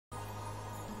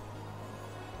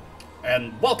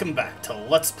And welcome back to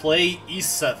Let's Play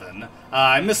E7.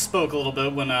 I misspoke a little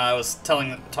bit when I was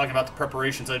talking about the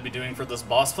preparations I'd be doing for this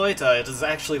boss fight. It is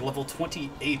actually level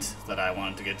 28 that I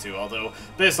wanted to get to, although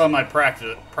based on my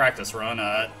practice run,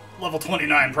 level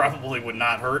 29 probably would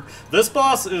not hurt. This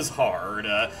boss is hard.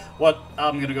 I'm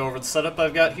going to go over the setup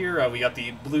I've got here. We got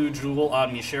the blue jewel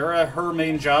on Mishera. Her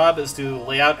main job is to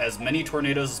lay out as many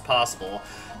tornadoes as possible.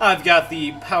 I've got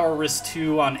the Power Risk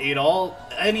 2 on Adol.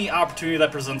 Any opportunity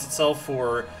that presents itself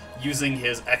for using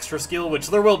his extra skill,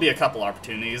 which there will be a couple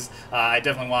opportunities, I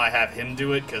definitely want to have him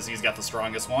do it because he's got the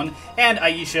strongest one. And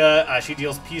Aisha, she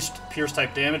deals pierce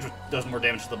type damage, which does more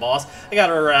damage to the boss. I got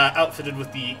her outfitted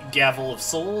with the Gavel of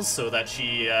Souls so that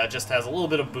she just has a little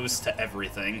bit of boost to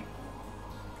everything.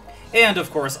 And,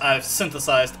 of course, I've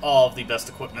synthesized all of the best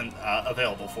equipment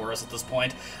available for us at this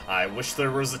point. I wish there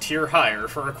was a tier higher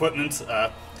for equipment.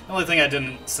 The only thing I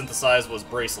didn't synthesize was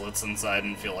bracelets, since I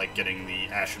didn't feel like getting the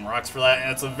Ashen Rocks for that,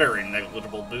 and it's a very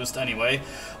negligible boost anyway.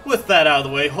 With that out of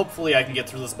the way, hopefully I can get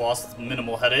through this boss with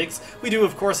minimal headaches. We do,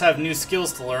 of course, have new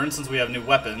skills to learn since we have new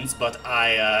weapons, but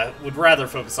I would rather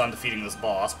focus on defeating this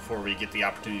boss before we get the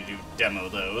opportunity to demo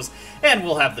those, and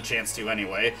we'll have the chance to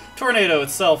anyway. Tornado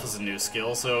itself is a new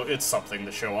skill, so it's something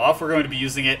to show off. We're going to be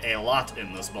using it a lot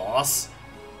in this boss.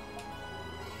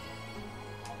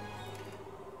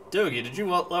 Dogi, did you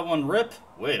let one rip?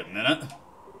 Wait a minute.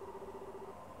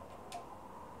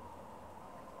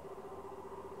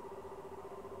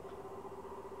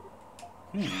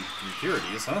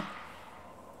 Impurities, huh?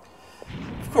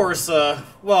 Of course,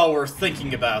 while we're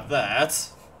thinking about that,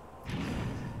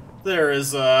 there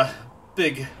is a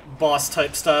big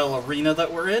boss-type style arena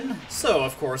that we're in. So,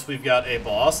 of course, we've got a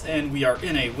boss, and we are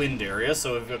in a wind area,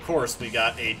 so of course we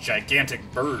got a gigantic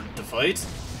bird to fight.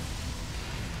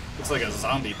 Looks like a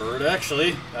zombie bird,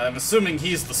 actually. I'm assuming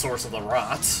he's the source of the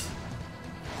rot.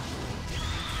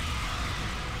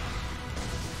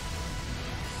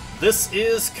 This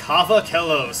is Kava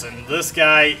Kelos, and this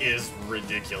guy is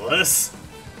ridiculous.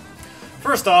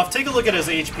 First off, take a look at his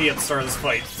HP at the start of this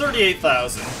fight.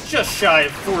 38,000, just shy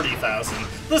of 40,000.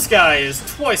 This guy is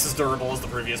twice as durable as the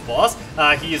previous boss.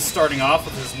 He is starting off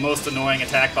with his most annoying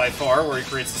attack by far, where he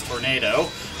creates this tornado.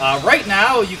 Right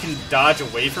now, you can dodge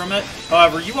away from it.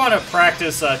 However, you want to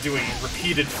practice doing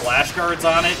repeated flash guards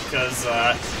on it, because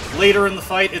later in the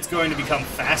fight, it's going to become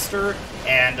faster,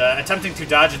 and attempting to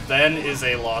dodge it then is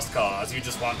a lost cause. You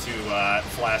just want to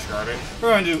flash guard it.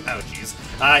 We're going to do ouchies.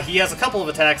 He has a couple of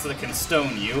attacks that can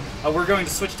stone you. We're going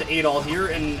to switch to Adol here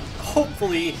and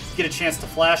hopefully get a chance to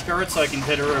flash guard so I can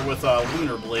hit her with a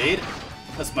Lunar Blade.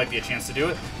 This might be a chance to do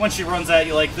it. When she runs at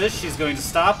you like this, she's going to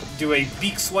stop, do a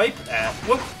beak swipe.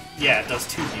 Whoop! Yeah, it does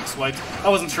 2 beak swipes. I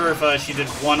wasn't sure if she did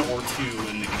 1 or 2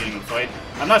 in the beginning of the fight.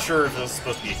 I'm not sure if it was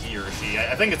supposed to be a he or a she.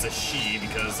 I think it's a she,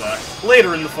 because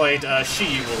later in the fight,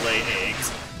 she will lay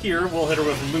eggs. Here, we'll hit her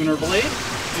with Lunar Blade,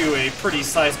 do a pretty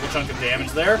sizable chunk of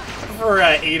damage there. For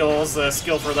Adol's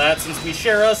skill for that, since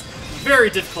Mishera's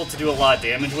very difficult to do a lot of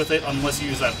damage with it unless you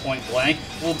use that point blank,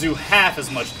 will do half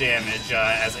as much damage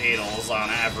as Adol's on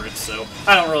average, so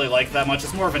I don't really like that much.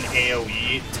 It's more of an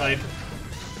AoE type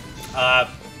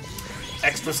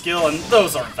extra skill, and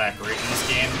those aren't that great in this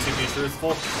game, to be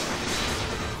truthful.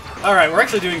 Alright, we're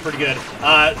actually doing pretty good.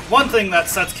 One thing that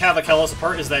sets Kava Kelos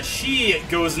apart is that she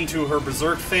goes into her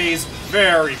Berserk phase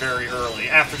very, very early.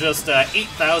 After just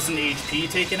 8,000 HP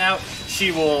taken out,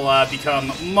 she will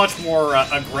become much more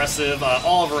aggressive.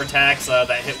 All of her attacks that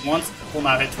hit once will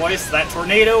now hit twice. That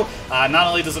tornado, not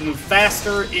only does it move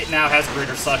faster, it now has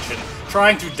greater suction.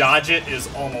 Trying to dodge it is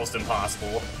almost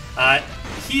impossible.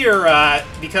 Here,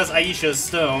 because Aisha is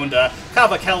stoned,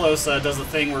 Kava Kelos does a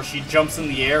thing where she jumps in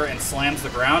the air and slams the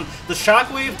ground. The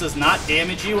shockwave does not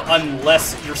damage you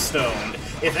unless you're stoned.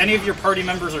 If any of your party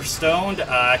members are stoned,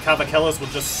 Kava Kelos will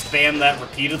just spam that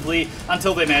repeatedly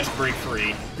until they manage to break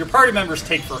free. Your party members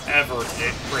take forever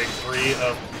to break free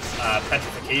of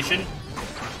petrification.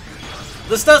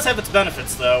 This does have its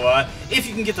benefits, though. If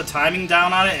you can get the timing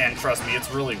down on it, and trust me,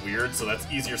 it's really weird, so that's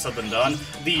easier said than done.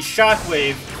 The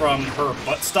shockwave from her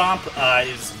butt stomp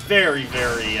is very,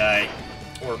 very,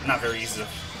 or not very easy to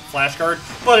flash guard,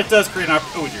 but it does create an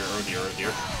oh dear, oh dear, oh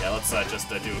dear. Yeah, let's just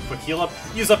do a quick heal up.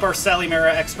 Use up our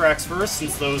Salimera extracts first,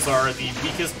 since those are the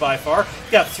weakest by far.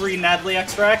 We've got 3 Nadley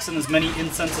extracts and as many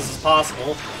incenses as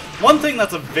possible. One thing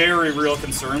that's a very real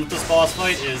concern with this boss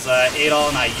fight is Adol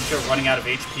and Aisha running out of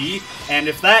HP, and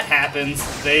if that happens,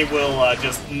 they will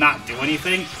just not do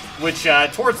anything, which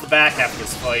towards the back half of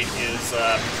this fight is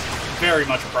very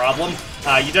much a problem.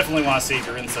 You definitely want to save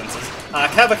your incenses.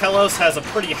 Kava Kelos has a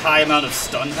pretty high amount of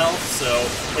stun health,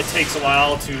 so it takes a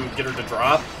while to get her to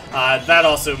drop. That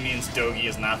also means Dogi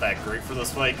is not that great for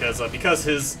this fight, because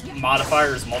his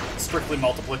modifier is strictly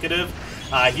multiplicative.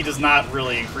 He does not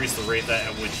really increase the rate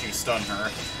at which you stun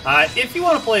her. If you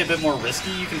want to play a bit more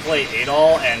risky, you can play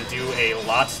Adol and do a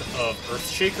lot of Earth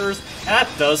Shakers, and that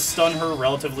does stun her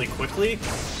relatively quickly.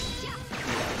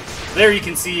 There you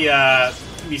can see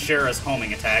Mishera's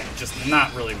homing attack, just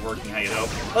not really working how you know.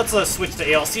 Let's switch to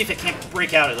Adol, see if it can't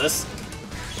break out of this.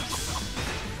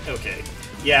 Okay.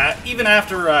 Yeah, even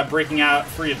after breaking out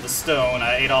free of the stone,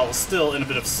 Adol was still in a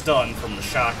bit of stun from the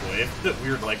shockwave. A bit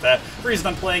weird like that. The reason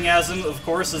I'm playing as him, of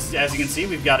course, is, as you can see,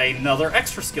 we've got another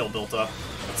extra skill built up.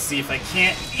 Let's see if I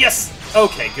can't... Yes!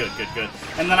 Okay, good, good, good.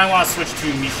 And then I want to switch to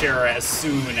Mishera as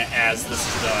soon as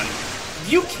this is done.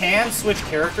 You can switch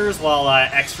characters while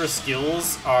extra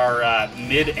skills are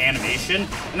mid-animation,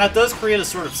 and that does create a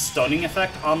sort of stunning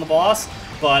effect on the boss,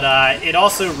 but it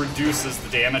also reduces the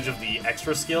damage of the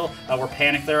extra skill. We're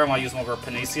Panic there, I want to use one of our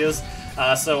Panaceias,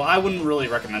 so I wouldn't really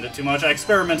recommend it too much. I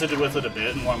experimented with it a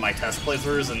bit in one of my test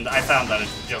playthroughs, and I found that it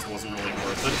just wasn't really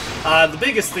worth it. The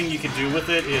biggest thing you could do with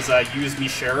it is use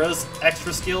Mishera's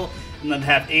extra skill, and then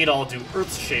have Adol do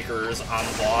Earth Shakers on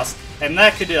the boss, and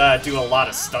that could do a lot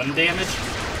of stun damage.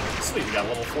 Sweet, we got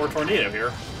level 4 Tornado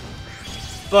here.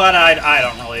 But I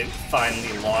don't really find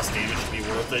the lost damage to be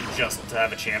worth it, just to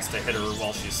have a chance to hit her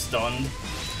while she's stunned.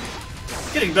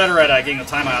 Getting better at getting the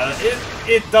time out of it.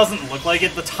 It doesn't look like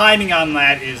it. The timing on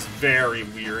that is very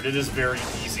weird. It is very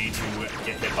easy to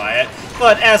get hit by it.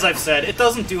 But as I've said, it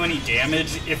doesn't do any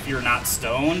damage if you're not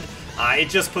stoned. It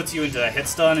just puts you into a hit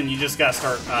stun, and you just gotta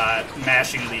start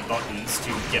mashing the buttons to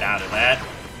get out of that.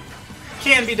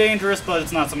 Can be dangerous, but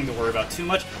it's not something to worry about too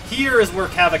much. Here is where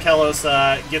Cavakelos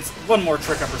gets one more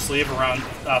trick up her sleeve, around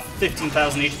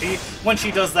 15,000 HP. When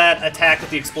she does that attack with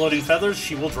the exploding feathers,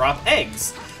 she will drop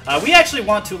eggs. We actually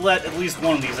want to let at least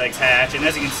one of these eggs hatch, and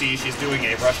as you can see, she's doing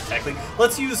a rush attack thing.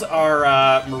 Let's use our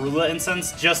Marula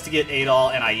Incense just to get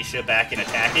Adol and Aisha back in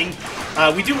attacking.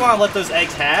 We do want to let those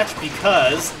eggs hatch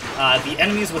because the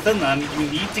enemies within them,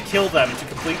 you need to kill them to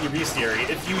complete your bestiary.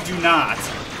 If you do not...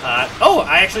 oh,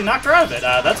 I actually knocked her out of it.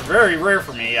 That's very rare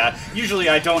for me. Usually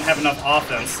I don't have enough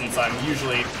offense since I'm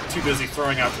usually too busy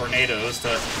throwing out tornadoes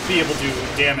to be able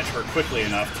to damage her quickly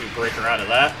enough to break her out of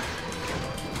that.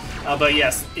 But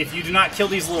yes, if you do not kill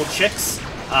these little chicks,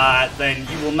 then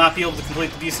you will not be able to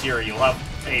complete the bestiary. You'll have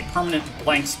a permanent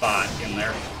blank spot in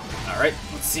there. Alright,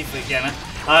 let's see if we can...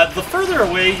 the further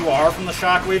away you are from the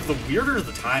shockwave, the weirder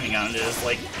the timing on it is.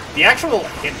 Like, the actual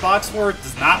hitbox for it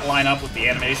does not line up with the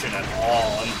animation at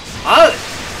all. And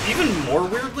even more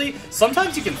weirdly,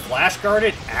 sometimes you can flash guard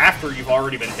it after you've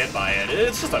already been hit by it.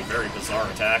 It's just a very bizarre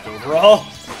attack overall.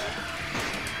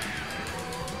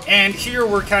 And here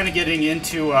we're kind of getting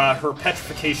into her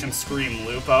Petrification Scream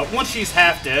loop. Once she's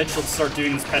half dead, she'll start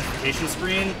doing this Petrification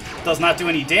Scream. Does not do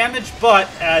any damage, but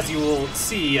as you will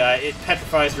see, it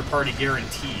petrifies your party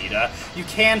guaranteed. You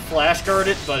can flash guard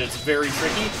it, but it's very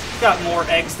tricky. Got more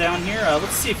eggs down here.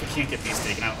 Let's see if we can't get these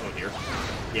taken out. Oh dear.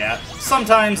 Yeah,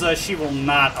 sometimes she will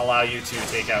not allow you to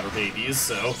take out her babies,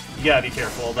 so you gotta be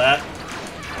careful of that.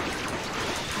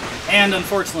 And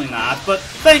unfortunately not, but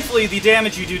thankfully the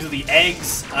damage you do to the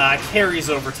eggs carries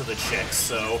over to the chicks,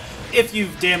 so if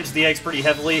you've damaged the eggs pretty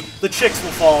heavily, the chicks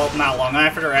will fall not long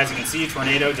after. As you can see,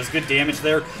 Tornado does good damage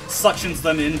there, suctions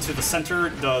them into the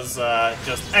center, does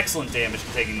just excellent damage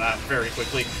to taking that very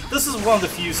quickly. This is one of the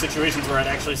few situations where I'd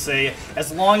actually say,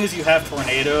 as long as you have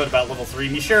Tornado at about level 3,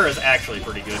 Mishera is actually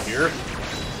pretty good here.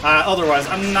 Otherwise,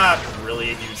 I'm not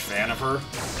really a huge fan of her.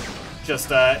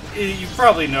 Just, you've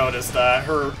probably noticed,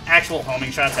 her actual homing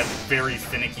shots have very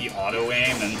finicky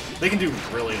auto-aim, and they can do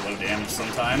really low damage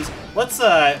sometimes. Let's,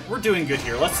 we're doing good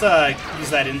here. Let's,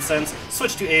 use that incense,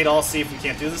 switch to Adol, see if we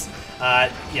can't do this.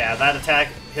 Yeah, that attack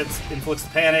inflicts the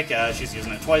panic. She's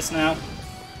using it twice now.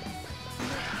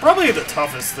 Probably the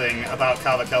toughest thing about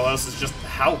Cavakelos is just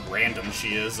how random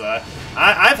she is.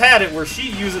 I've had it where she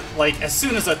uses, like, as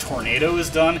soon as a tornado is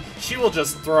done, she will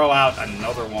just throw out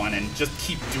another one and just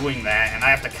keep doing that, and I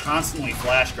have to constantly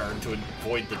flash guard to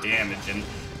avoid the damage, and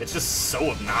it's just so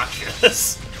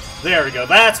obnoxious. There we go,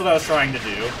 that's what I was trying to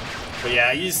do. But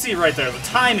yeah, you see right there, the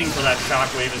timing for that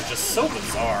shockwave is just so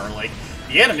bizarre. Like,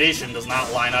 the animation does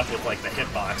not line up with, like, the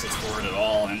hitboxes for it at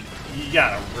all, and you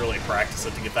gotta really practice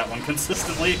it to get that one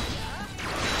consistently.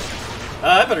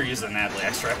 I better use the Natalie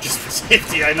extract just for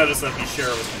safety. I noticed that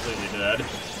Mishera was completely dead.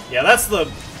 Yeah, that's the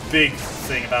big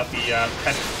thing about the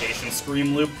Petrification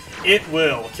Scream loop. It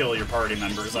will kill your party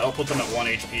members. I'll put them at 1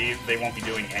 HP. They won't be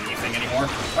doing anything anymore.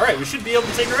 Alright, we should be able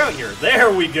to take her out here.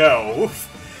 There we go! Oof.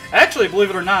 Actually,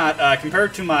 believe it or not,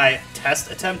 compared to my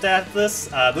test attempt at this.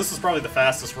 This is probably the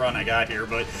fastest run I got here,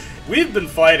 but we've been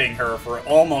fighting her for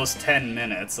almost 10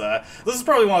 minutes. This is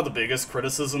probably one of the biggest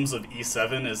criticisms of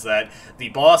E7, is that the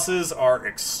bosses are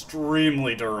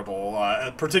extremely durable,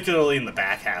 particularly in the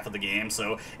back half of the game,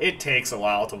 so it takes a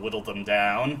while to whittle them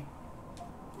down.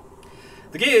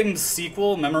 The game's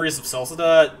sequel, Memories of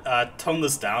Celceta, toned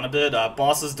this down a bit.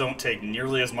 Bosses don't take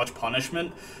nearly as much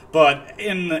punishment, but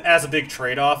as a big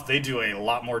trade-off, they do a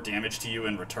lot more damage to you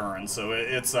in return, so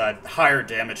it's higher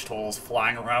damage totals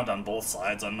flying around on both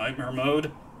sides on Nightmare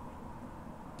Mode.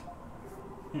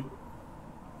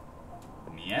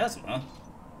 Miasma?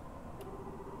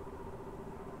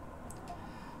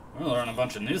 We're learning a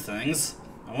bunch of new things.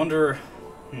 I wonder...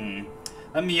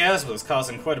 That miasma is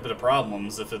causing quite a bit of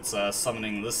problems if it's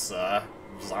summoning this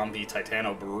zombie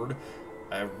Titano bird.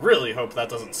 I really hope that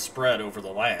doesn't spread over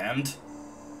the land.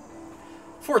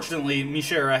 Fortunately,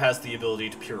 Mishera has the ability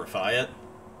to purify it.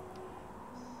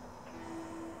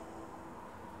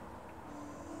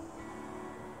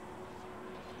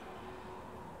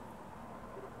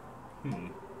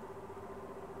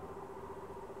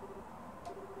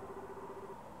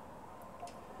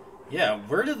 Yeah,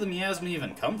 where did the miasma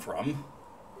even come from?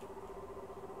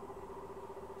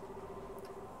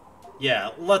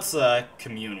 Yeah, let's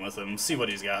commune with him, see what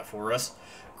he's got for us.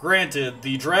 Granted,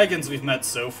 the dragons we've met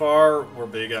so far were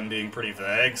big on being pretty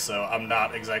vague, so I'm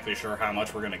not exactly sure how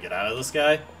much we're going to get out of this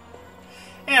guy.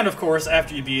 And of course,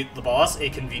 after you beat the boss, a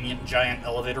convenient giant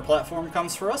elevator platform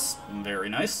comes for us. Very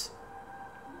nice.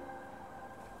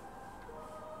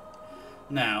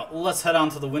 Now, let's head on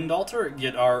to the Wind Altar,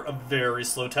 get our very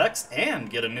slow text,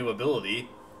 and get a new ability.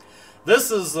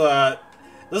 This is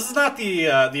not the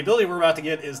ability we're about to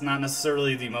get is not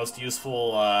necessarily the most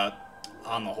useful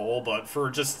on the whole, but for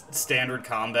just standard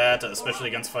combat, especially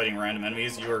against fighting random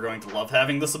enemies, you are going to love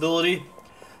having this ability.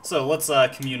 So let's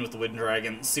commune with the Wind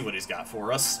Dragon, see what he's got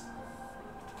for us.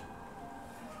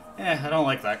 I don't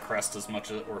like that crest as much,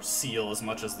 or seal as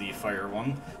much as the fire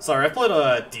one. Sorry, I've played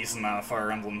a decent amount of Fire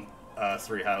Emblem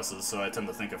 3 Houses, so I tend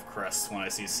to think of crests when I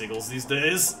see sigils these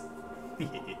days.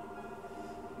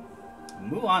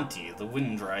 Muanti, the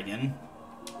Wind Dragon.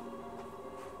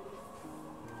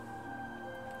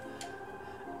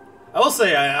 I will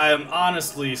say, I am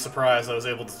honestly surprised I was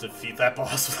able to defeat that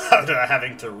boss without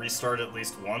having to restart at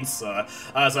least once. I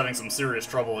was having some serious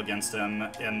trouble against him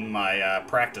in my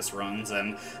practice runs,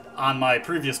 and on my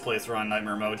previous playthrough on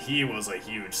Nightmare Mode, he was a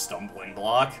huge stumbling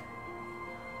block.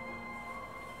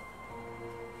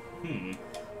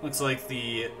 Looks like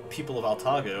the people of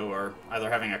Altago are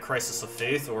either having a crisis of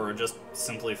faith or just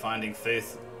simply finding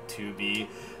faith to be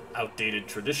outdated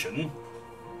tradition.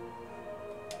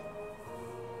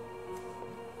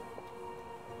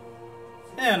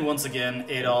 And once again,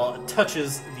 Adol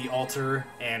touches the altar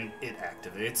and it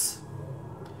activates.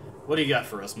 What do you got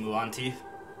for us, Muanti?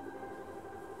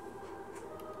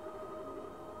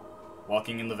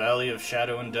 Walking in the Valley of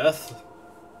Shadow and Death?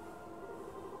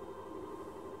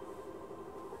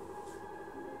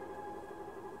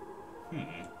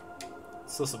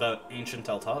 What's this about ancient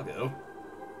Altago?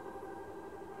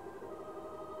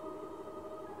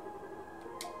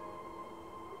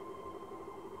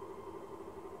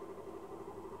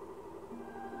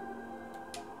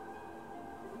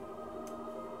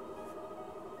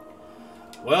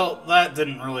 Well, that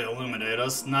didn't really illuminate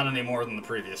us, not any more than the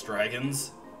previous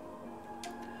dragons.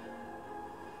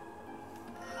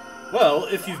 Well,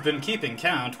 if you've been keeping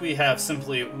count, we have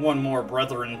simply one more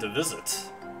brethren to visit.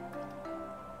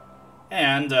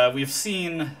 And we've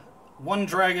seen one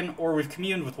dragon, or we've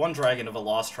communed with one dragon of a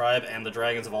lost tribe and the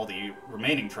dragons of all the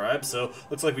remaining tribes, so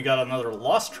looks like we got another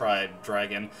lost tribe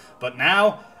dragon. But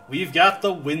now, we've got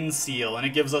the Wind Seal, and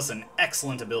it gives us an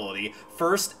excellent ability.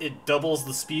 First, it doubles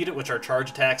the speed at which our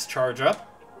charge attacks charge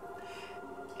up,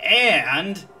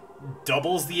 and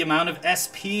doubles the amount of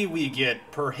SP we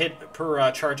get per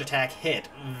charge attack hit.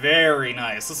 Very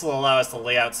nice. This will allow us to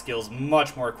lay out skills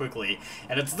much more quickly,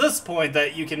 and it's this point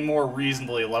that you can more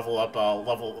reasonably level up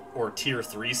level or tier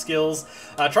 3 skills.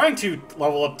 Trying to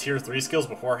level up tier 3 skills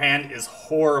beforehand is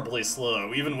horribly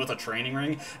slow, even with a training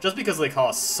ring, just because they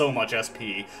cost so much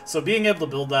SP. So being able to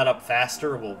build that up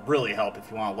faster will really help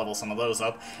if you want to level some of those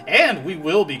up, and we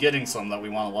will be getting some that we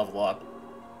want to level up.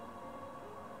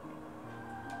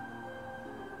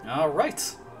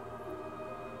 Alright.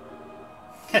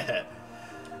 You're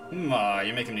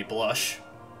making me blush.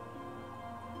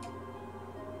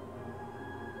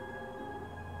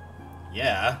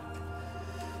 Yeah.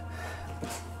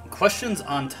 Questions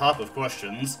on top of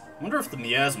questions. I wonder if the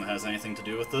miasma has anything to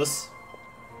do with this.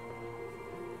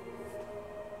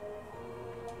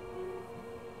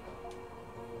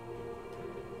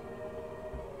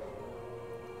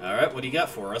 what do you got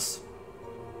for us?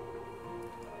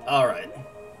 Alright.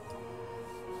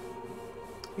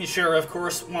 Mishara, of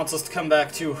course, wants us to come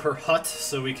back to her hut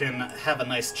so we can have a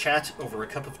nice chat over a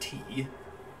cup of tea.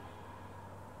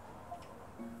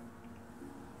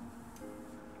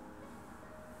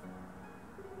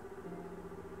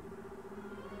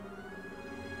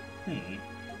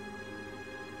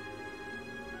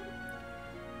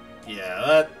 Yeah,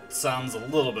 that sounds a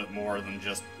little bit more than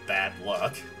just bad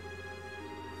luck.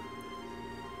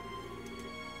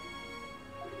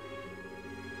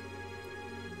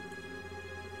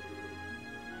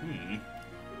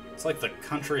 It's like the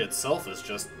country itself is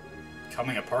just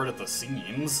coming apart at the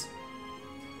seams.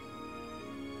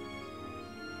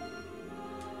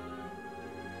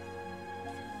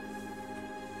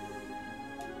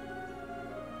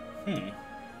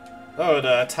 That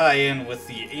would tie in with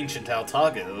the ancient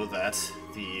Altago that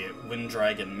the Wind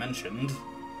Dragon mentioned.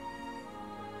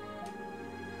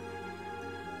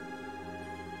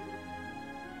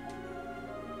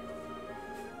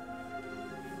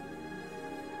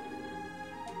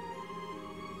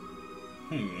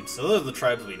 So those are the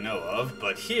tribes we know of,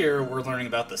 but here we're learning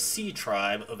about the Sea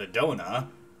Tribe of Idona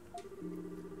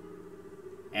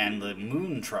and the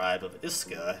Moon Tribe of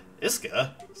Iska.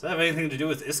 Iska? Does that have anything to do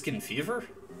with Iskin fever?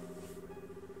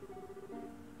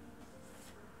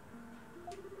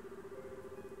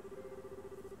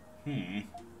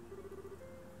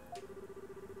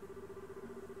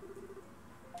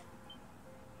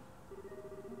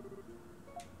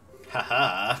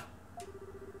 Haha.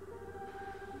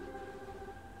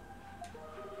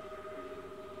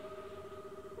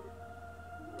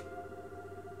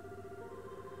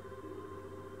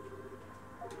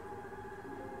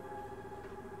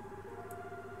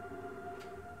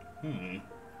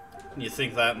 You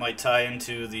think that might tie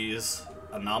into these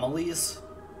anomalies?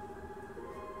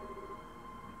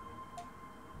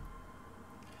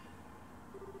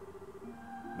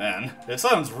 Man, it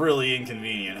sounds really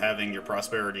inconvenient having your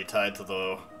prosperity tied to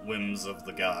the whims of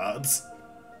the gods.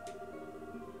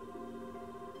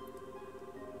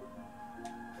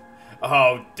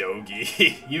 Oh,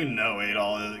 Dogi, you know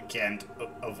Adol can't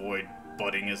avoid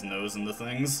butting his nose into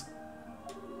things.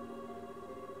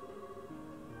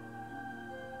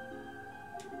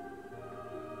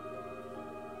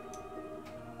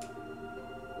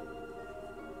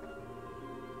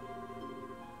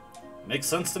 Makes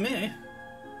sense to me.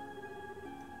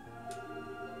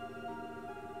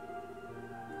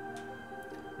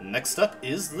 Next up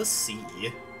is the sea.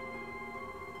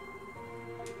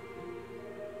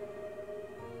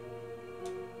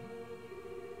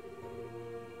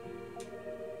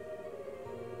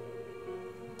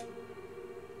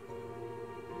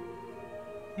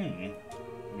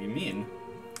 What do you mean?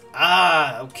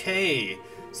 Ah, okay.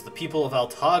 It's the people of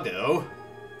Altago.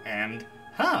 And,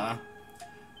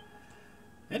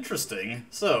 interesting.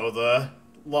 So, the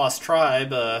lost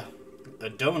tribe,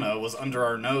 Idona, was under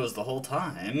our nose the whole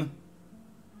time.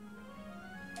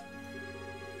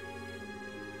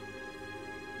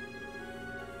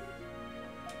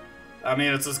 I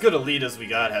mean, it's as good a lead as we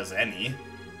got as any.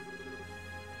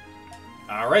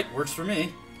 Alright, works for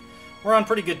me. We're on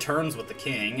pretty good terms with the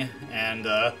king, and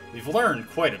we've learned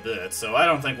quite a bit, so I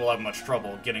don't think we'll have much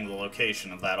trouble getting the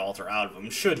location of that altar out of him,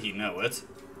 should he know it.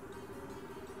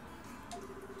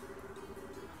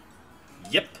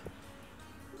 Yep.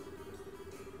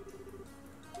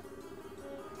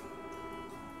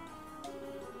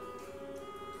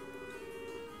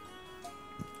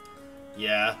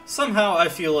 Yeah, somehow I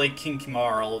feel like King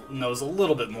Kimarl knows a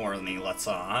little bit more than he lets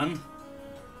on.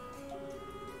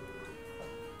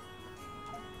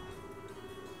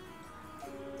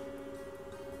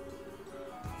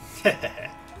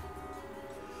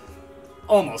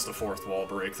 Almost a fourth wall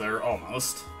break there,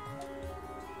 almost.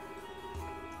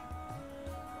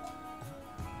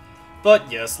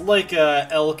 But yes, like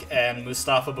Elk and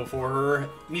Mustafa before her,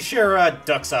 Mishara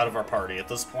ducks out of our party at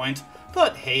this point.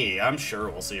 But hey, I'm sure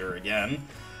we'll see her again.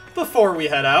 Before we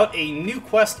head out, a new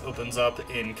quest opens up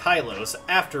in Kylos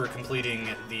after completing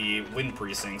the Wind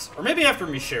Precincts. Or maybe after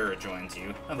Mishara joins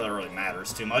you. Not that it really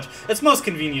matters too much. It's most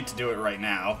convenient to do it right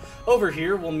now. Over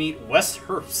here, we'll meet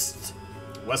Westherbst.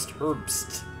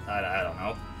 Westherbst. I don't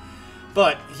know.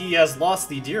 But he has lost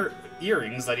the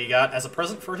earrings that he got as a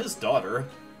present for his daughter.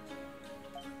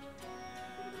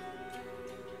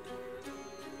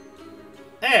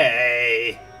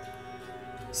 Hey!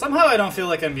 Somehow I don't feel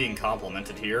like I'm being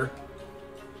complimented here.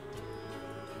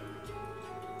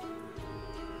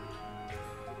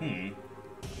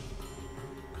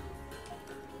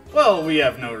 Well, we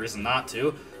have no reason not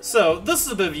to. So, this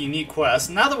is a bit of a unique quest.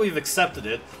 Now that we've accepted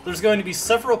it, there's going to be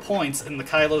several points in the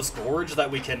Kylos Gorge that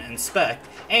we can inspect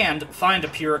and find a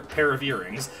pair of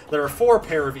earrings. There are 4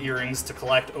 pair of earrings to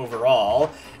collect overall,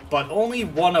 but only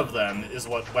one of them is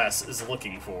what Wes is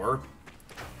looking for.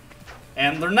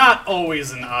 And they're not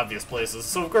always in obvious places,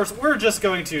 so of course we're just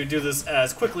going to do this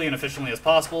as quickly and efficiently as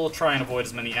possible, try and avoid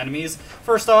as many enemies.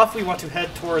 First off, we want to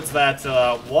head towards that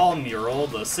wall mural,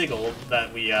 the sigil,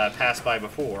 that we passed by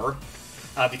before.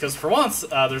 Because for once,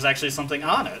 there's actually something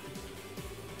on it.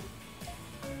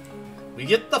 We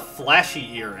get the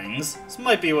flashy earrings. This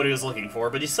might be what he was looking for,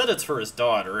 but he said it's for his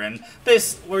daughter, and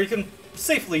you can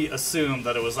safely assume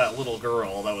that it was that little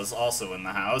girl that was also in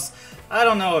the house. I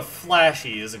don't know if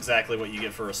flashy is exactly what you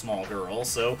get for a small girl,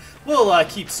 so we'll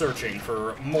keep searching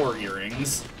for more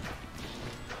earrings.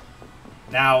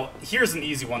 Now, here's an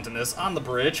easy one to miss. On the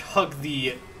bridge, hug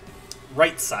the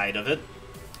right side of it.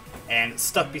 And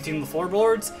stuck between the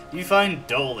floorboards, you find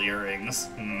dull earrings.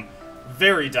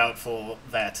 Very doubtful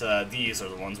that these are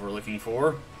the ones we're looking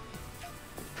for.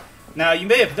 Now, you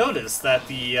may have noticed that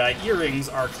the earrings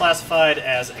are classified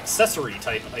as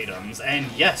accessory-type items,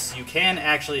 and yes, you can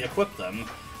actually equip them.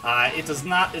 It is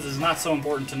not so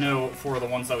important to know for the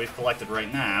ones that we've collected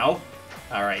right now.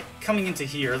 Alright, coming into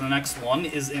here, the next one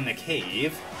is in a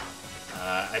cave.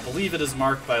 I believe it is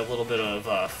marked by a little bit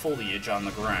of foliage on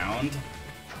the ground.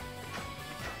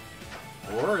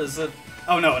 Or is it...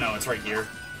 Oh, no, it's right here.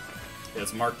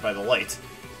 It's marked by the light.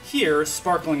 Here,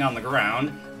 sparkling on the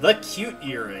ground, the cute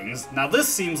earrings. Now, this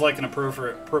seems like an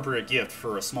appropriate gift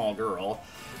for a small girl,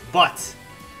 but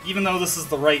even though this is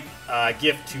the right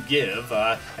gift to give,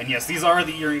 and yes, these are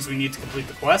the earrings we need to complete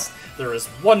the quest, there is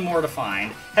one more to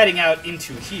find. Heading out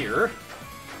into here...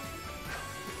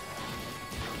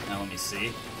 Now, let me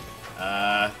see.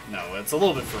 No, it's a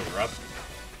little bit further up.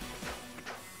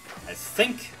 I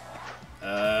think...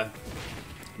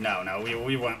 No,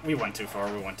 we went too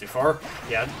far,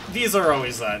 Yeah, these are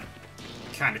always,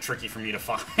 kind of tricky for me to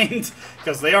find,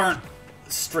 because they aren't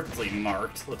strictly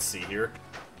marked. Let's see here.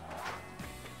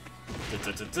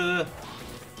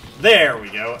 There we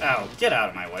go. Ow, get out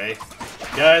of my way.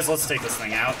 Guys, let's take this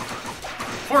thing out.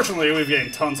 Fortunately, we've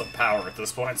gained tons of power at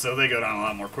this point, so they go down a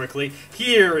lot more quickly.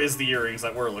 Here is the earrings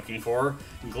that we're looking for.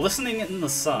 Glistening in the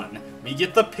sun. We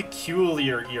get the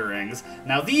peculiar earrings.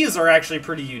 Now, these are actually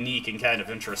pretty unique and kind of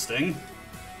interesting.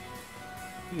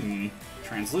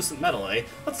 Translucent metal, eh?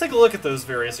 Let's take a look at those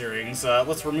various earrings.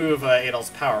 Let's remove Adol's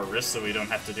power wrist so we don't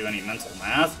have to do any mental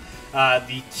math.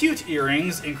 The cute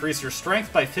earrings increase your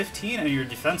strength by 15 and your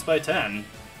defense by 10.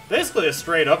 Basically a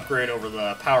straight upgrade over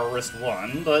the power wrist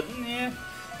 1, but eh.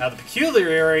 Now, the peculiar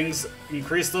earrings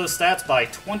increase those stats by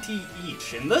 20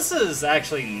 each, and this is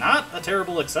actually not a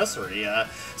terrible accessory.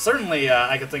 Certainly,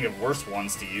 I could think of worse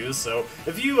ones to use, so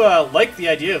if you like the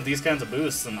idea of these kinds of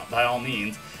boosts, then by all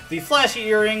means. The flashy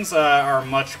earrings are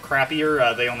much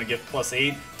crappier. They only give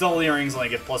 +8. Dull earrings only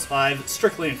give +5,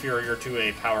 strictly inferior to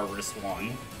a power wrist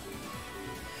 1.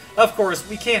 Of course,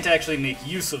 we can't actually make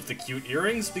use of the cute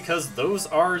earrings because those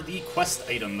are the quest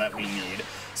item that we need,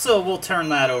 so we'll turn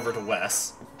that over to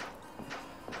Wes.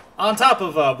 On top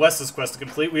of Wes's quest to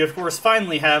complete, we of course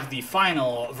finally have the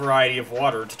final variety of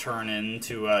water to turn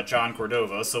into John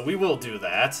Cordova, so we will do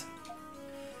that.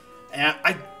 And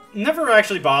I never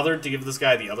actually bothered to give this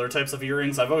guy the other types of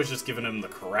earrings. I've always just given him the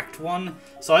correct one,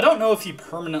 so I don't know if he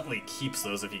permanently keeps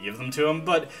those if you give them to him,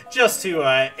 but just to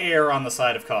err on the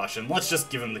side of caution, let's just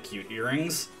give him the cute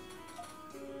earrings.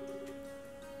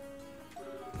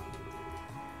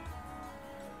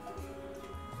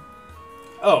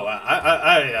 Oh,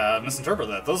 I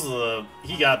misinterpreted that. Those are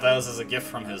he got those as a gift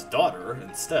from his daughter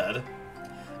instead.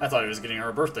 I thought he was getting her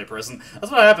a birthday present.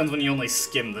 That's what happens when you only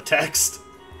skim the text.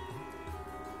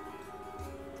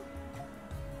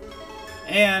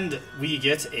 And we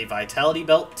get a Vitality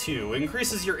Belt 2.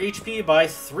 Increases your HP by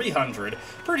 300.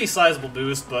 Pretty sizable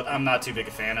boost, but I'm not too big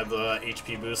a fan of the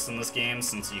HP boost in this game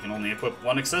since you can only equip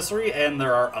one accessory, and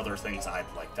there are other things I'd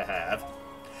like to have.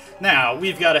 Now,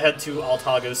 we've got to head to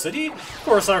Altago City. Of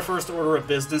course, our first order of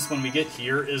business when we get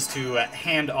here is to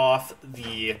hand off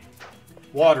the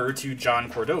water to John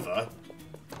Cordova.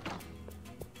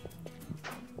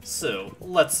 So,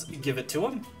 let's give it to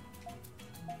him.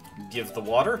 Give the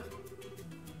water.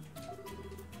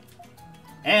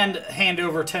 And hand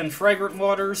over 10 fragrant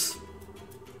waters.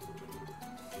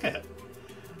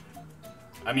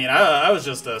 I mean, I was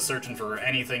just searching for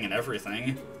anything and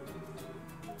everything.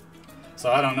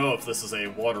 So I don't know if this is a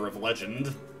water of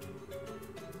legend.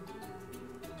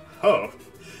 Oh,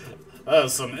 that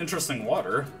was some interesting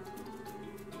water.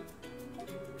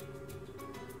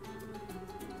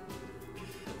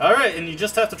 Alright, and you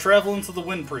just have to travel into the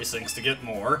Wind Precincts to get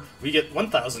more. We get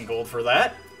 1,000 gold for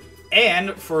that.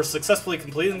 And for successfully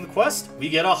completing the quest, we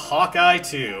get a Hawkeye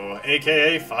 2,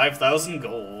 aka 5,000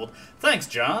 gold. Thanks,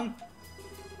 John.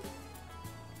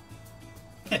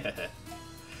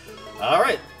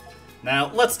 Alright,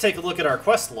 now let's take a look at our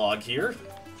quest log here.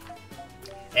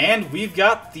 And we've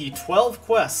got the 12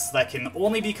 quests that can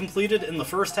only be completed in the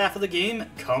first half of the game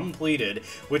completed,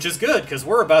 which is good, because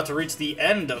we're about to reach the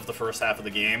end of the first half of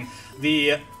the game.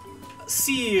 The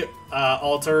Sea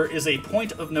Altar is a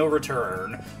point of no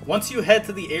return. Once you head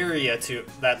to the area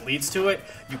that leads to it,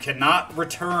 you cannot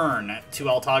return to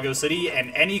Altago City,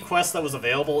 and any quest that was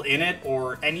available in it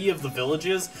or any of the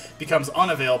villages becomes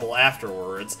unavailable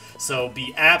afterwards, so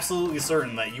be absolutely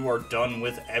certain that you are done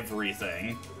with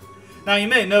everything. Now, you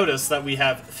may notice that we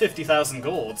have 50,000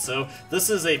 gold, so this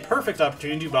is a perfect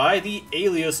opportunity to buy the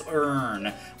Alias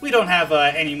Urn. We don't have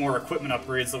any more equipment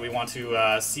upgrades that we want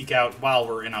to seek out while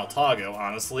we're in Altago,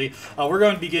 honestly. We're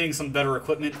going to be getting some better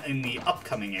equipment in the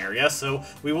upcoming area, so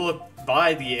we will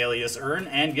buy the Alias Urn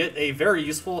and get a very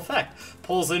useful effect.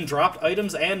 Pulls in dropped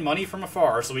items and money from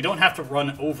afar, so we don't have to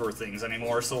run over things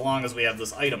anymore so long as we have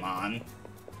this item on.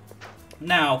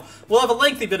 Now, we'll have a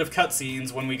lengthy bit of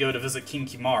cutscenes when we go to visit King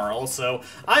Kimarl, so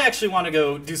I actually want to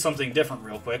go do something different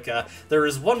real quick. There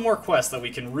is one more quest that we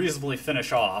can reasonably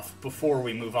finish off before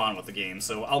we move on with the game,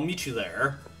 so I'll meet you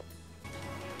there.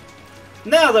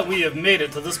 Now that we have made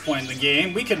it to this point in the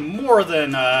game, we can more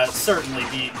than certainly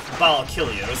beat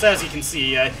Valkylios. As you can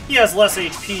see, he has less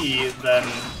HP than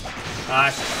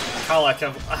Kalak.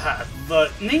 The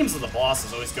names of the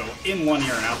bosses always go in one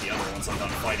ear and out the other once I'm done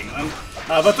fighting them.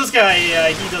 But this guy,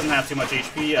 he doesn't have too much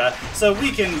HP, so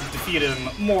we can defeat him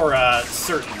more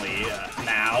certainly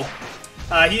now.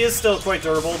 He is still quite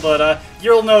durable, but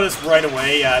you'll notice right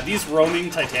away, these roaming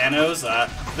Titanos,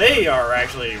 they are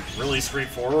actually really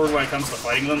straightforward when it comes to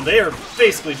fighting them. They are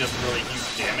basically just really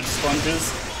huge damage sponges.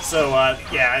 So,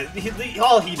 yeah,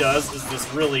 all he does is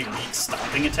this really weak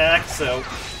stomping attack, so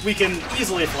we can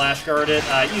easily flash guard it,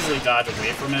 easily dodge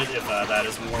away from it if that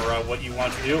is more what you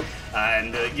want to do.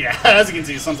 And, yeah, as you can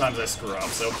see, sometimes I screw up,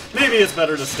 so maybe it's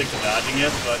better to stick to dodging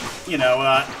it, but, you know,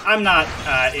 I'm not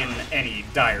in any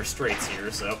dire straits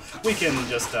here, so we can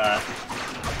just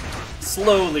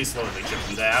slowly chip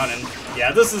them down, and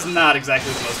yeah, this is not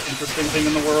exactly the most interesting thing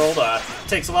in the world.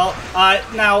 Takes a while.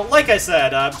 Now, like I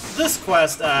said, this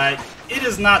quest, it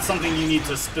is not something you need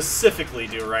to specifically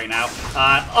do right now.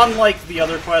 Unlike the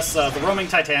other quests, the roaming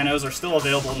Titanos are still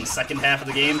available in the second half of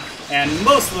the game, and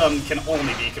most of them can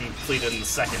only be completed in the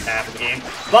second half of the game.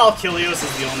 Valkylios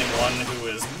is the only one who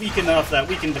is weak enough that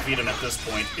we can defeat him at this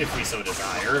point if we so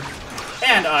desire.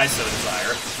 And I so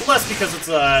desire. Less because it's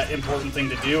an important thing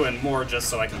to do, and more just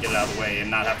so I can get it out of the way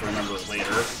and not have to remember it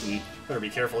later. And better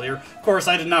be careful here. Of course,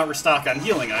 I did not restock on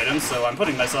healing items, so I'm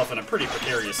putting myself in a pretty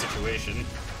precarious situation.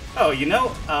 Oh, you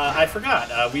know, I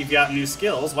forgot. We've got new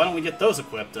skills. Why don't we get those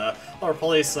equipped? I'll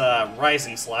replace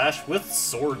Rising Slash with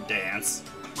Sword Dance.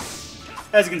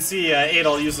 As you can see,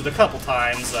 Adol used it a couple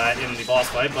times in the boss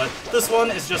fight, but this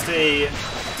one is just a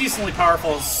decently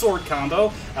powerful sword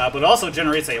combo, but it also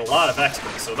generates a lot of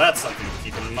XP, so that's something to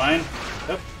keep in mind.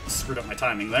 Oh, screwed up my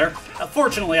timing there.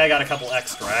 Fortunately, I got a couple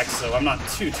extracts, so I'm not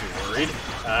too worried.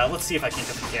 Let's see if I can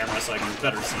get the camera so I can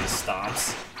better see his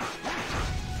stomps.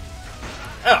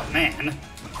 Oh, man.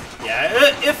 Yeah,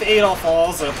 if Adol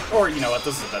falls, or you know what,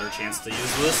 this is a better chance to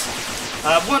use this.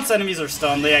 Once enemies are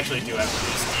stunned, they actually do have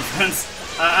reduced defense.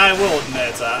 I will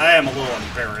admit, I am a little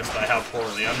embarrassed by how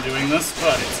poorly I'm doing this,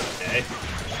 but it's okay.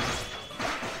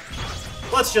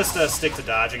 Let's just stick to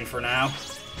dodging for now.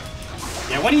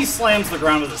 Yeah, when he slams the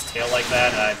ground with his tail like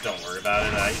that, don't worry about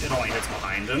it. It only hits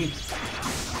behind him.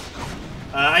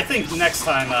 I think next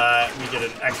time we get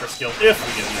an extra skill, if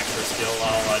we get an extra skill,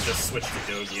 I'll just switch to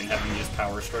Dogi and have him use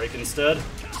Power Strike instead.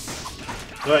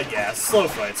 But yeah, slow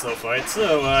fight.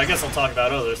 So I guess I'll talk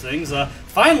about other things.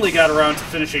 Finally got around to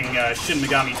finishing Shin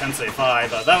Megami Tensei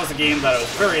 5. That was a game that I was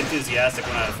very enthusiastic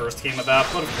when it first came about,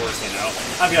 but of course, you know,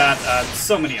 I've got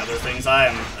so many other things. I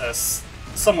am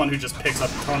someone who just picks up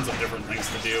tons of different things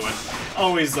to do and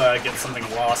always gets something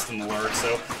lost in the work,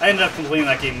 so I ended up completing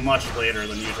that game much later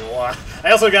than usual.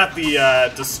 I also got the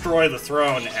Destroy the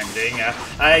Throne ending.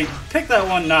 I picked that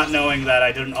one not knowing that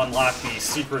I didn't unlock the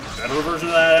secret better version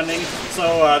of that ending,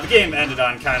 so the game ended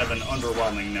on kind of an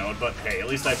underwhelming note, but hey, at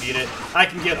least I beat it. I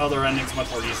can get other endings much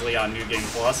more easily on New Game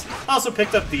Plus. I also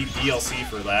picked up the DLC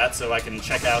for that, so I can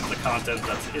check out the content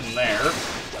that's in there.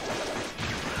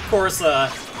 Of course,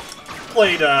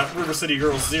 played River City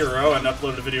Girls 0 and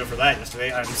uploaded a video for that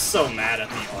yesterday. I'm so mad at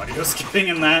the audio skipping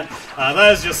in that.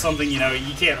 That is just something, you know,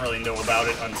 you can't really know about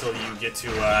it until you get to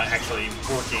actually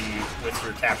working with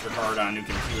your capture card on a new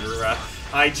computer.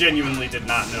 I genuinely did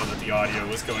not know that the audio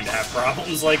was going to have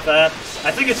problems like that.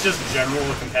 I think it's just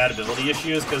general compatibility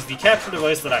issues, because the capture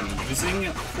device that I'm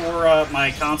using for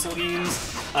my console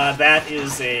games, that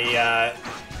is a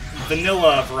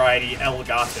vanilla variety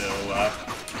Elgato.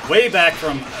 Way back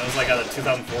from, it was like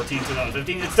 2014,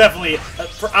 2015. It's definitely,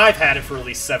 I've had it for at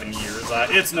least 7 years.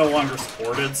 It's no longer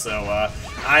supported, so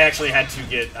I actually had to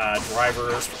get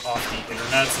drivers off the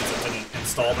internet since it didn't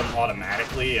install them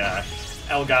automatically.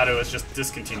 Elgato has just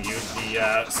discontinued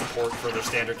the support for their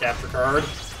standard capture card.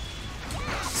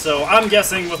 So I'm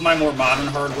guessing with my more modern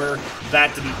hardware,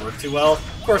 that didn't work too well.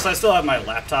 Of course, I still have my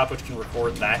laptop, which can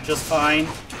record that just fine.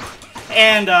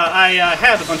 And I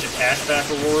had a bunch of cashback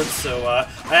rewards, so I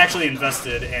actually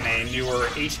invested in a newer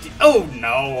HD... Oh,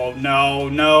 no, no,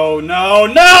 no, no,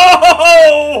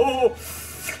 no!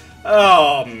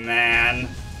 Oh, man.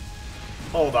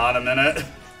 Hold on a minute.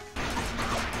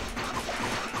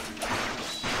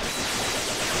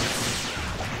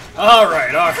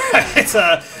 Alright,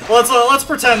 let's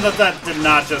pretend that that did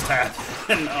not just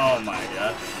happen. Oh my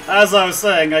god. As I was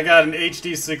saying, I got an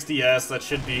HD 60S that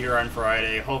should be here on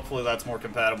Friday. Hopefully that's more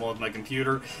compatible with my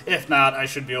computer. If not, I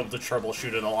should be able to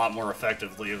troubleshoot it a lot more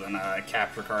effectively than a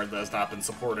capture card that has not been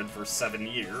supported for 7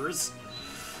 years.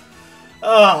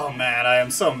 Oh man, I am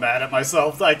so mad at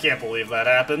myself. I can't believe that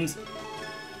happened.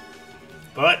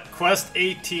 But Quest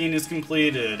 18 is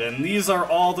completed, and these are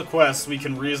all the quests we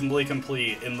can reasonably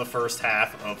complete in the first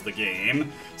half of the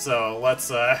game. So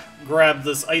let's grab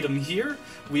this item here.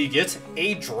 We get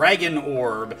a Dragon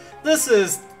Orb. This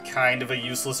is kind of a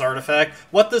useless artifact.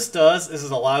 What this does is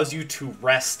it allows you to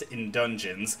rest in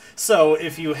dungeons. So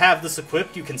if you have this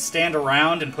equipped, you can stand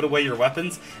around and put away your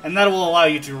weapons, and that will allow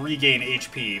you to regain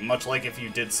HP, much like if you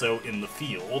did so in the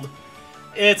field.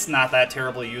 It's not that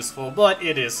terribly useful, but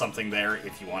it is something there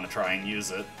if you want to try and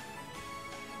use it.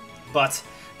 But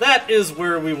that is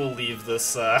where we will leave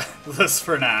this this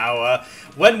for now.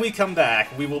 When we come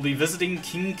back, we will be visiting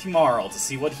King Kimarl to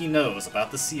see what he knows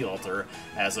about the Sea Altar.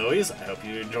 As always, I hope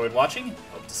you enjoyed watching.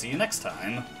 Hope to see you next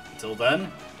time. Until then,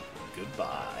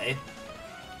 goodbye.